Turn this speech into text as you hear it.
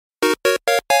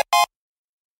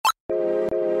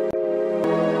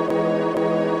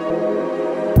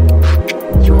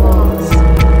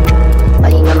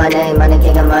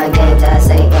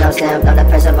stamp, I'm the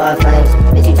prince of all flames.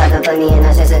 Bitch, you tried to put me in,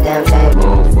 that's just a damn shame. I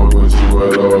don't fuck with you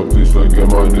at all, please forget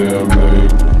my damn name.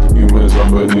 Humans are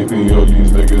beneath me, yo,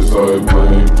 these niggas started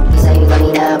playing. You say you love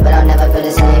me now, but I'll never feel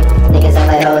the same. Niggas act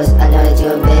like hoes, I know that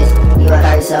you a bitch. You a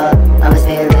hurt soul, I'm a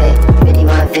spirit.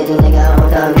 5150, nigga, I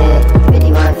won't come here.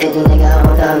 5150, nigga, I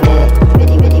won't come here.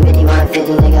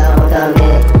 5150, nigga, I won't come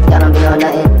here. Y'all don't be on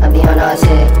nothing, I be on all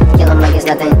shit. Kill him like it's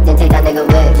nothing, then take that nigga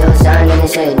whip. Jewel shine in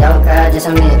this shit, don't cry, just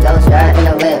a minute. Ghost ride in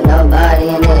the whip, nobody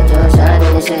in it. Jewel shine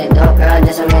in this shit, don't cry,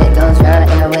 just a minute. Ghost ride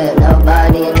in the whip,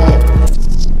 nobody in it.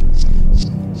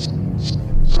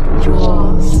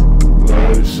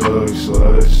 Life sucks,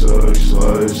 life sucks,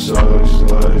 life sucks,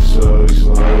 life sucks,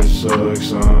 life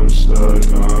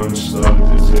sucks. I'm stuck,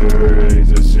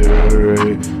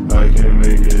 deteriorate. I can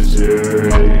make it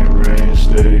deteriorate. Rain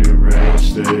stay,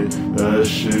 that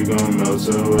shit gon' melt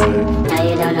away. Now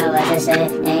you don't know what to say,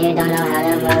 and you don't know how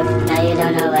to move. Now you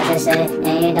don't know what to say,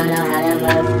 and you don't know how to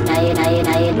move. Now you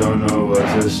don't know what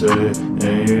to say,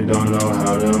 and you don't know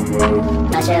how to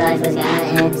move. Thought your life was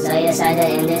gonna end, so you decided to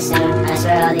end it soon. I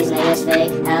swear all these niggas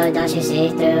fake, how don't you see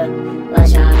through?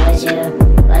 What's wrong with you?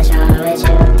 What's wrong with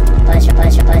you? What's wrong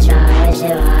with you?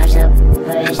 I'm so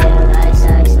with you. Life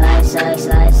sucks, life sucks,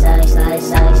 life sucks, life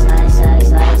sucks,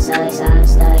 life sucks, life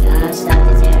sucks. I'm stuck,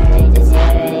 deteriorate.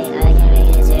 I can't make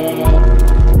it deteriorate.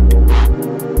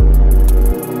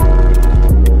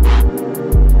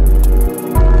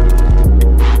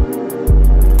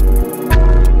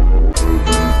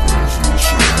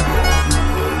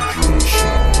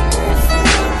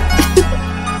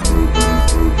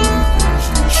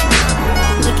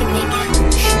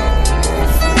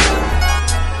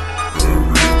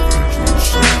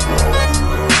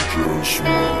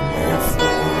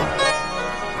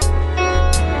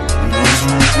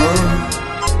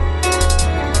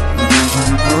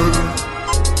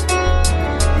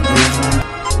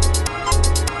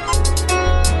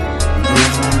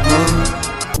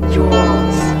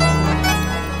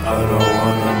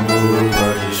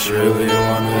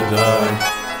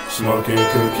 Smoking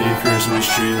cookie, Christmas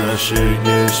tree, that shit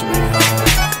gets me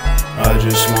high. I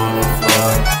just wanna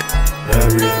fly.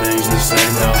 Everything's the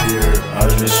same down here. I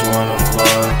just wanna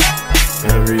fly.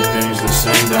 Everything's the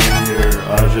same down here.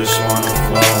 I just wanna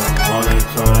fly. Wanna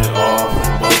cut it off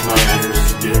both my ears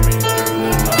to get me through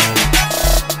the night.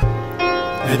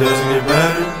 It doesn't get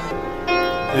better.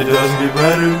 It doesn't get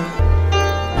better.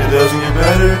 It doesn't get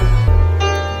better.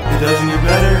 It doesn't get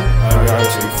better. I got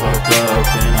too fucked up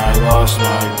and I lost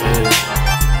my bitch.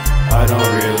 I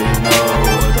don't really know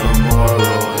what the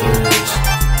moral is.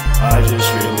 I just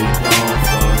really don't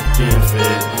fucking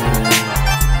fit in.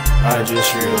 I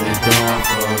just really don't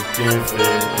fucking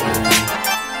fit in.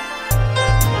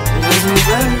 It doesn't get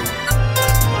better.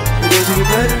 It doesn't get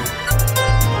better.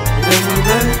 It doesn't get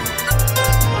better.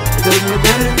 It doesn't get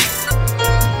better.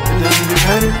 It doesn't get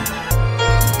better.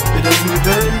 It doesn't get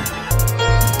better.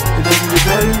 It doesn't get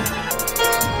better.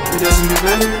 It doesn't get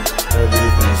better.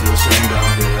 Everything's the same down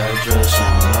here, I just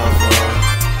wanna fly.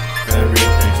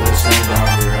 Everything's the same down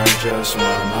here, I just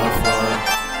wanna fly.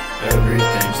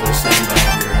 Everything's the same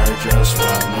down here, I just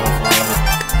wanna fly.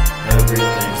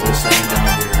 Everything's the same down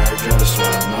here, I just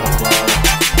wanna fly.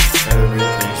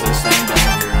 Everything's the same down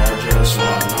here, I just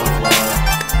wanna fly.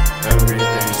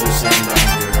 Everything's the same down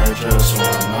here, I just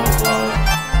wanna fly.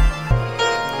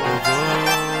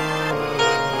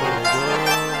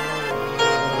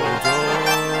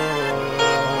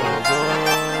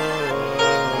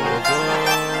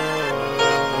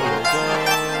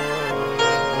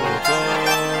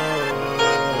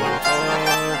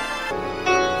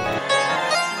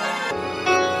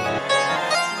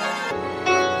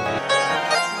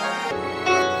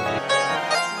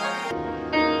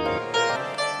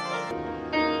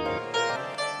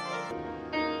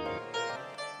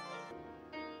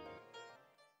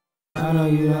 I know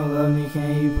you don't love me,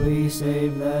 can you please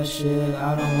save that shit?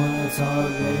 I don't wanna talk,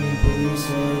 baby, please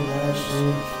save that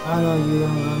shit. I know you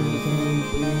don't love me, can you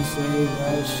please save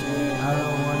that shit? I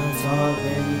don't wanna talk,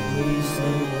 baby, please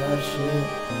save that shit.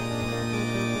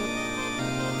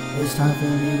 It's time for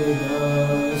me to go,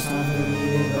 it's time for me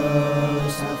to go,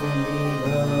 it's time for me to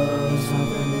go, it's time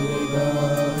for me to go,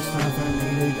 it's time for me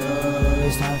to go,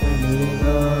 it's time for me to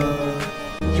go.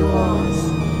 Yours.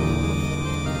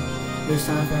 It's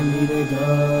time for me to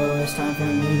go, it's time for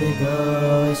me to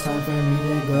go, it's time for me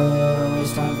to go,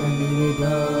 it's time for me to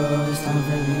go, it's time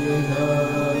for me to go,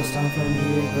 it's time for me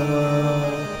to go.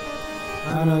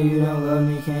 I know you don't love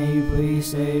me, can you please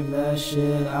save that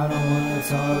shit? I don't wanna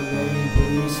talk, baby,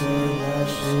 please save that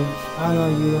shit. I know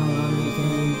you don't love me,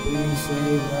 can you please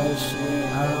save that shit?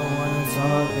 I don't wanna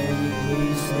talk, baby,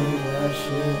 please save that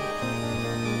shit.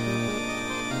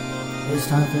 It's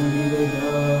time for me to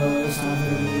go, it's time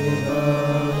for me to go,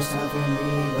 it's time for me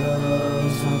to go,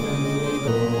 it's time for me to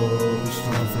go, It's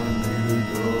time for me to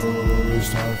go, it's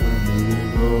time for me to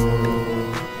go.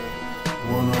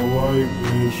 Want a white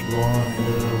bitch, blonde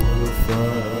hair with a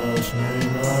fat ass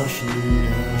named Ashley,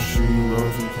 and she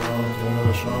loves to count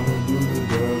cash. I'ma do the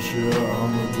dash, yeah,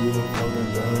 I'ma do the fucking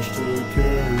dash to the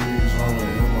carries. I'ma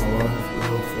end my life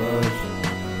real fast.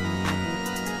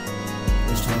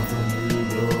 It's time for me to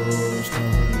go, it's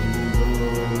time for me to go,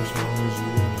 as long as you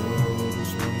know,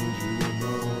 as long as you know, as long as you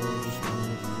know, as long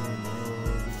as you know.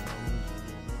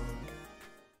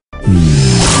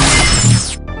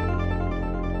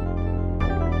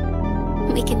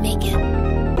 We can make it. I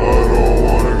don't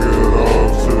wanna get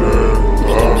off today.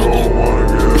 We can make it. Wanna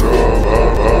get off.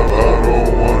 I don't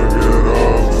wanna get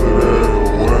off today.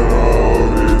 When I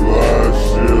OD'd last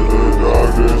year, the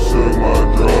doctor took my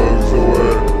drugs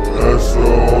away. That's the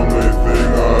only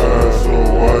thing I ask, so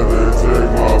why they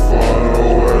take my fun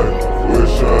away?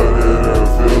 Wish I didn't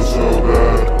feel so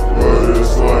bad, but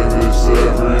it's like this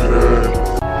every day.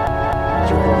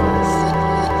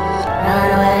 Run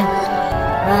away,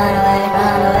 run away,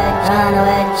 run away, run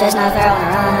away. Shit's not fair, I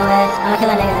wanna run away. I'ma kill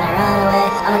a nigga then I run away.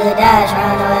 I'ma do the dash,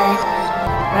 run away.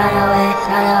 Run away,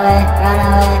 run away, run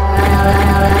away, run away,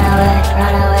 run away,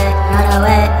 run away, run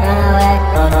away, run away,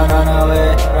 run away,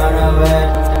 run away.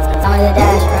 I'ma do the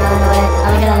dash, run away.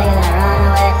 I'ma kill a nigga then I run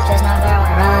away. Shit's not fair, I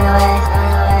wanna run away.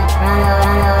 Run away, run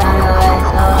away, run away,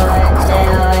 go away, stay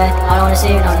away. I don't wanna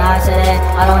see you, no knock today.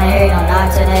 I don't wanna hear you, no knock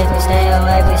today. Please stay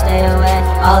away, please stay away.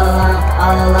 All alone,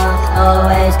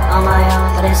 always on my own.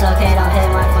 But it's okay, don't hit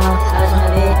my phone. I just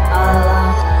wanna be all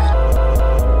alone.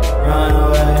 Run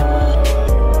away,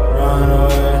 Run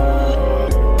away,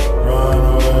 run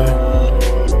away,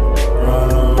 run away,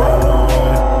 run away, run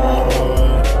away,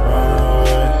 run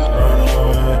away, run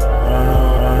away, run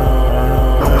away, run away.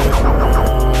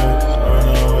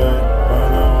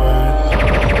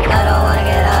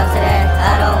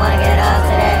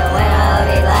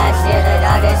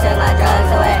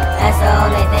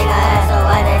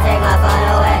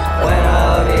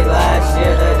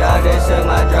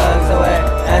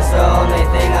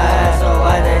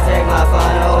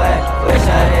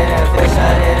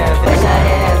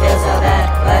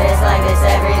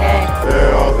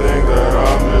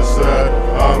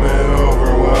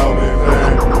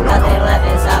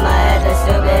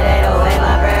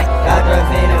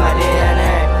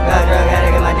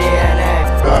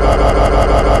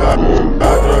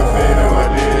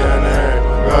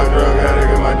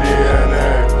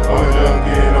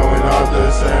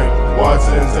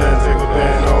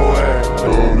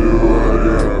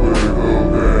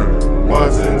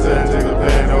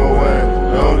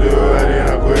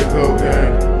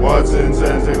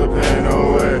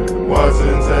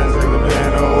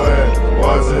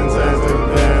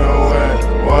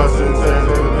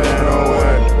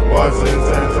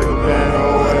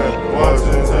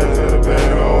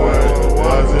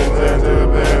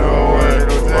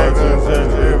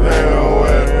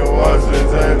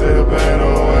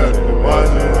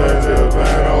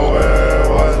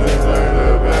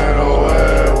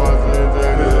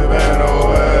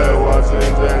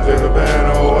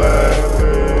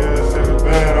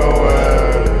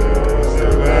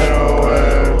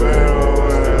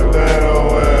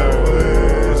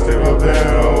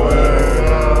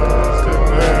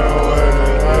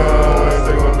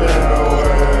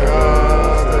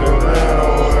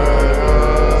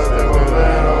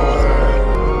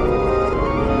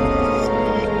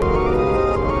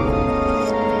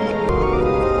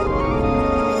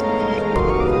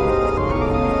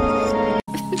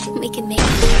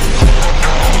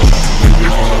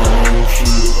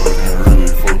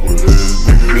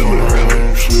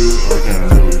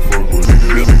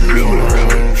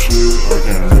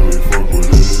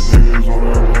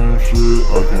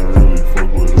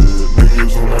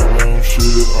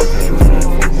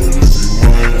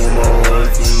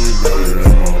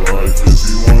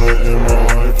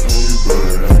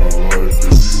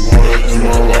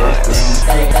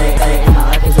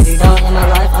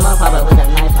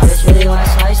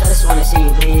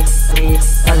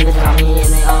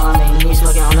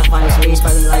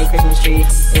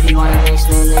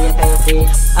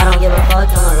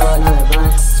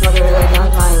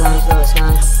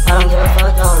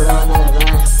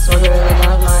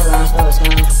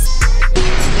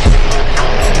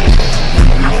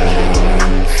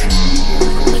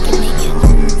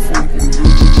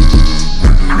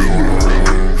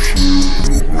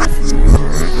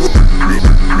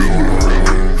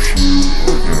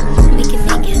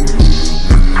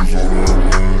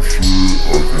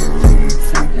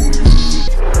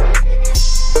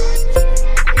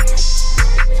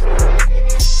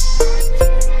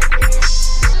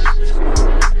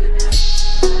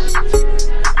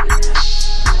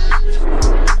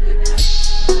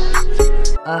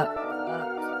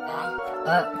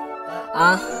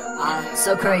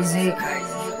 so crazy.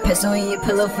 Pistol in your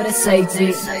pillow for the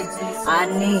safety. I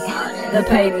need the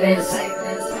payments.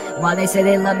 While they say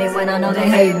they love me when I know they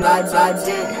hate me,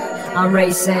 I'm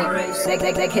racing.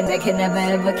 They can never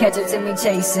ever catch up to me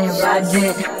chasing.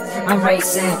 I'm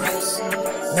racing.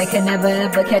 They can never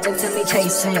ever catch up to me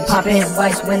chasing. Popping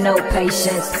whites with no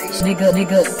patience.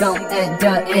 Nigga gon' end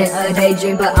up in a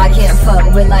daydream, but I can't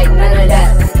fuck with like none of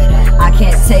that. I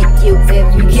can't take you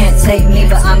if you can't take me,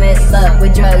 but I'm in love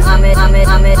with drugs. I'm in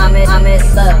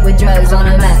love with drugs on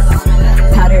a map.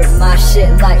 Powder my shit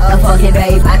like a fucking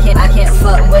babe. I can't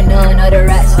fuck with none of the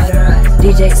rats.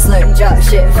 DJ SLUR drop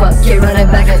shit, fuck, keep running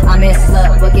back. I'm in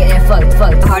love with getting fucked,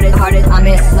 hardest. I'm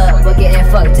in love with getting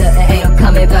fucked up, and ain't no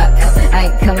coming back. I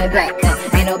ain't coming back.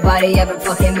 Ain't nobody ever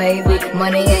fucking made me.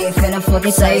 Money ain't finna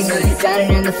fucking save me.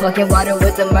 Drowning in the fucking water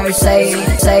with the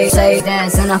Mercedes. Say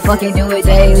dance and I fucking do it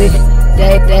daily.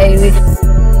 Daily.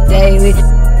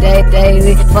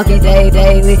 Fucking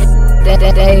daily.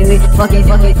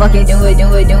 Fucking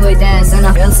do it, dance, and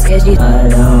I feel sketchy. I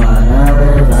don't wanna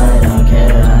live, I don't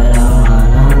care. I don't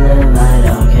wanna live, I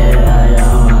don't care. I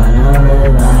don't wanna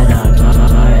live, I don't care.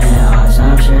 Snorting on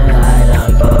some shit, I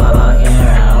don't care. Walking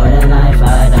around with a knife, I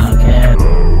don't care.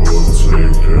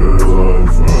 Take your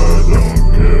life, I don't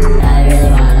care. I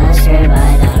really wanna scream,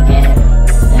 I don't care.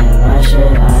 And my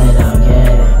shit, I don't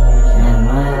care. And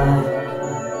my life.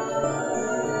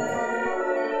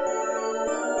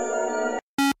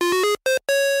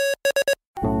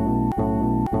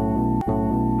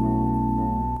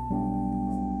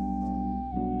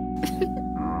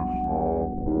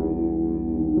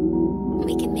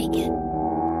 We can make it.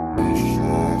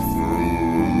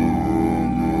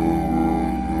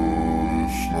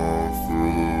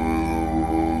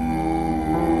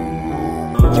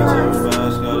 Too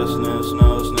fast, gotta snip,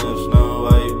 snow.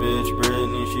 White bitch,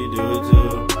 Britney, she do it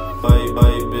too. White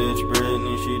bitch,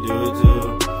 Britney, she do it too.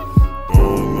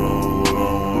 Don't know what I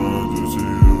wanna do to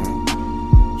you.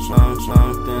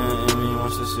 Something in me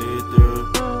wants to see it through.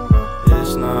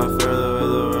 It's not fair the way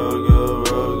the world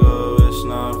go. It's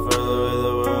not fair the way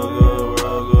the world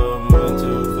go. Moving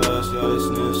too fast, gotta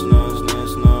snip,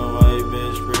 snow. White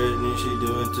bitch, Britney, she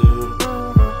do it too.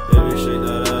 Baby, shake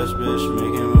that ass, bitch,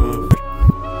 make it move.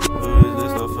 Who is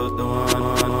this? The fuck the one?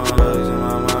 Drugs in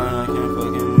my mind, I can't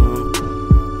fucking move.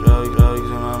 Drugs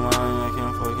in my mind, I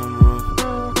can't fucking move.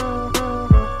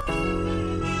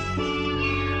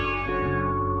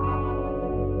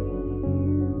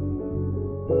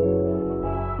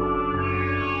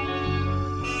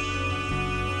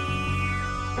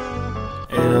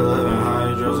 I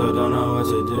don't know what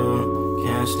to do.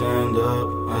 Can't stand up,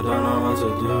 I don't know what to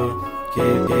do.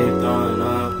 Keep throwing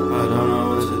up, I don't know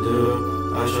what to do.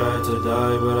 I tried to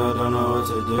die, but I don't know what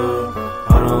to do.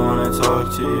 I don't wanna talk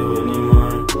to you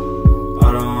anymore. I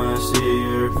don't wanna see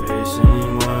your face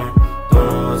anymore. Don't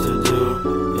know what to do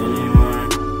anymore.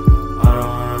 I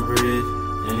don't wanna breathe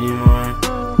anymore.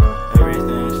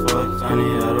 Everything's fucked, I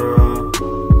need Adderall.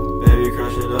 Baby,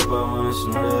 crush it up, I wanna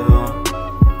snort it all.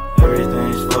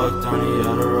 Everything's fucked, I need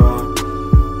Adderall.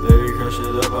 Baby, crush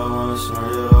it up, I wanna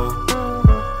snort it all.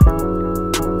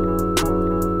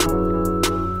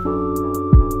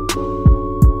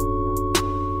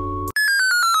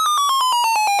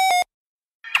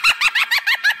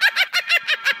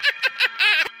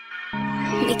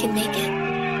 We can make it.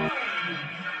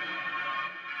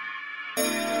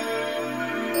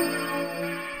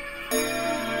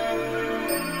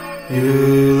 You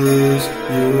lose,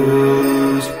 you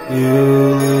lose, you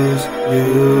lose, you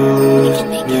lose,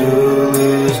 you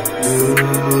lose, you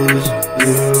lose,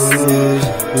 you lose,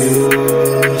 you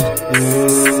lose, you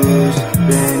lose.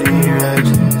 MIXX,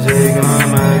 Zigon,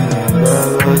 MAGNA,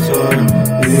 BELLATOR.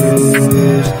 You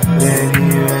lose,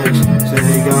 MIXX,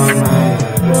 Zigon,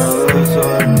 MAGNA,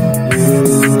 BELLATOR.